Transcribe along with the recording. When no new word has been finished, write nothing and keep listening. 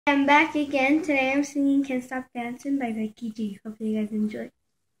I'm back again. Today I'm singing Can't Stop Dancing by Becky G. Hopefully you guys enjoy.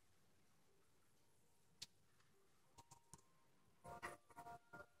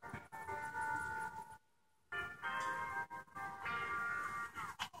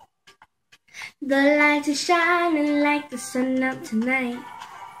 The lights are shining like the sun up tonight.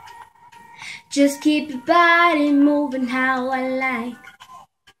 Just keep your body moving how I like.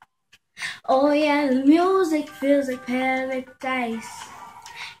 Oh yeah, the music feels like paradise.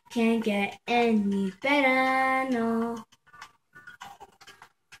 Can't get any better, no.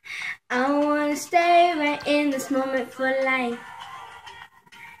 I wanna stay right in this moment for life.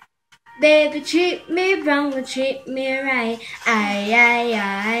 Baby, treat me wrong or treat me right.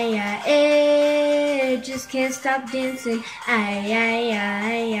 Just can't stop dancing.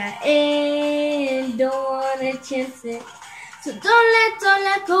 Don't wanna chance it. So don't let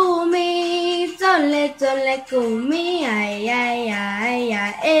go of me. Don't let go of me.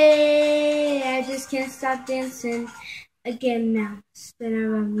 I just can't stop dancing. Again now, spin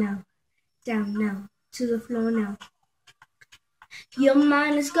around now, down now, to the floor now. Your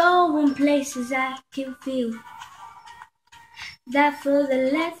mind is going places I can feel. That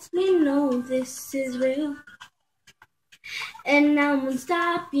further lets me know this is real. And I won't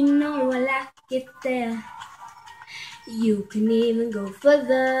stop, you know I like it there. You can even go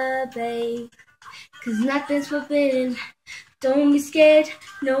further, babe, 'cause nothing's forbidden. Don't be scared,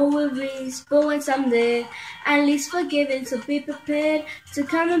 no worries, but once I'm there, at least forgiven, so be prepared to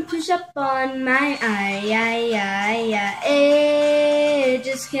come and push up on my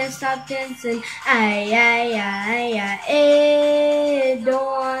just can't stop dancing,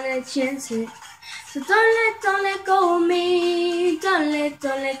 don't wanna chance it, so don't let go of me, don't let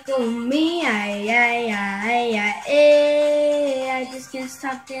go of me, I just can't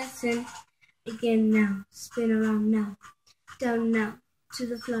stop dancing, again now, spin around now, down now, to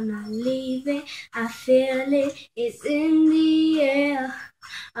the floor now, leave it, I feel it, it's in the air,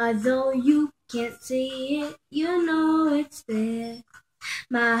 although you can't see it, you know it's there.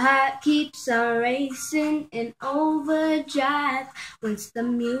 My heart keeps on racing in overdrive. Once the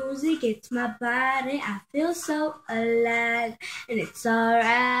music hits my body, I feel so alive, and it's alright.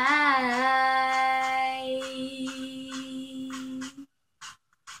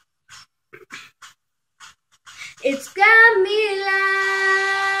 It's got me live,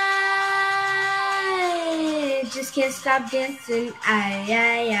 just can't stop dancing,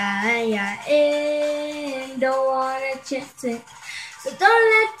 don't wanna chance it, so don't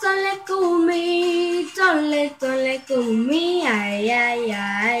let go of me, don't let go of me, I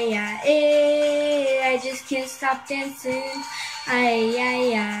just can't stop dancing,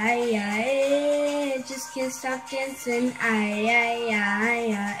 just can't stop dancing, I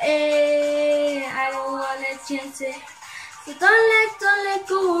don't wanna chance it, so don't let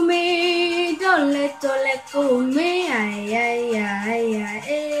go of me, don't let go of me,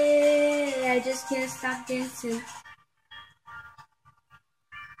 I just can't stop dancing.